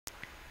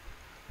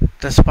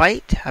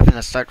Despite having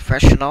to start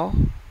fresh and all,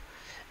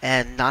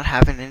 and not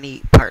having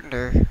any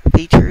partner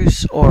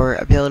features or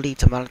ability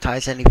to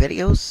monetize any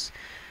videos,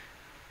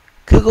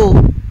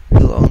 Google,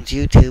 who owns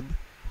YouTube,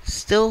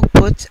 still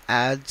puts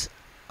ads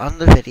on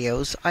the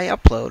videos I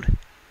upload.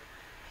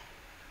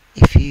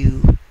 If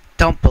you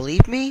don't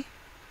believe me,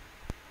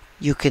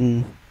 you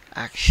can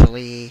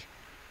actually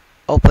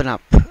open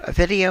up a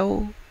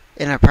video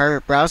in a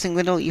private browsing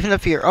window, even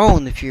if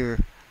you're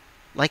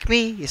like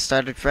me, you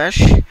started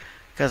fresh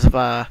because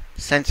of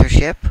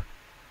censorship,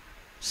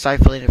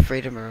 stifling the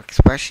freedom of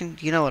expression,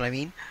 you know what I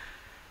mean.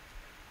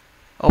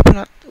 Open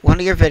up one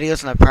of your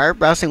videos in a private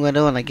browsing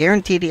window and I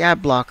guarantee the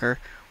ad blocker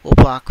will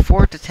block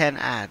 4 to 10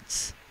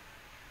 ads.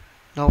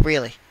 No,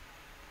 really.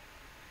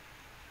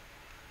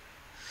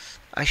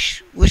 I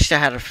wished I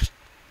had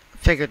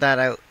figured that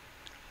out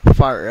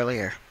far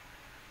earlier.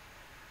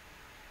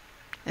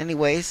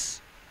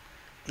 Anyways,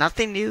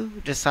 nothing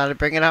new, just thought I'd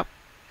bring it up.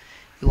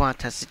 You want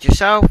to test it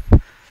yourself.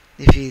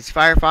 If you use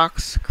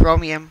Firefox,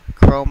 Chromium,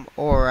 Chrome,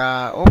 or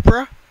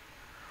Opera,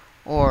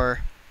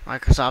 or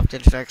Microsoft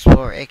Internet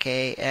Explorer,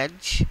 aka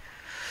Edge,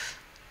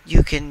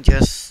 you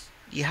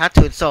have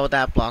to install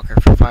that blocker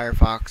for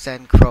Firefox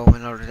and Chrome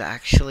in order to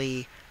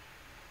actually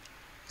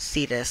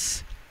see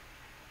this.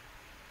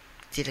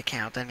 See the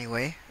count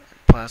anyway.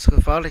 Plus,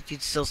 without it,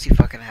 you'd still see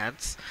fucking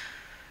ads.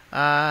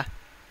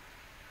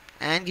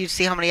 And you'd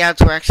see how many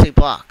ads were actually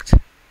blocked.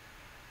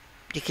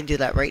 You can do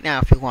that right now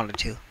if you wanted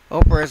to.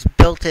 Opera's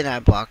built-in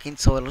ad blocking,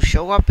 so it'll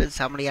show up as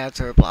how many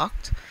ads are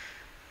blocked.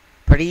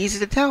 Pretty easy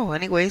to tell.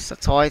 Anyways,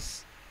 that's all I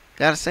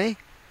gotta say.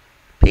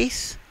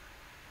 Peace.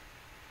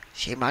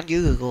 Shame on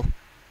you, Google.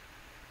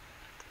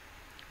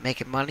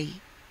 Making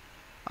money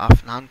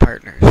off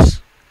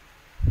non-partners.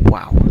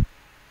 Wow.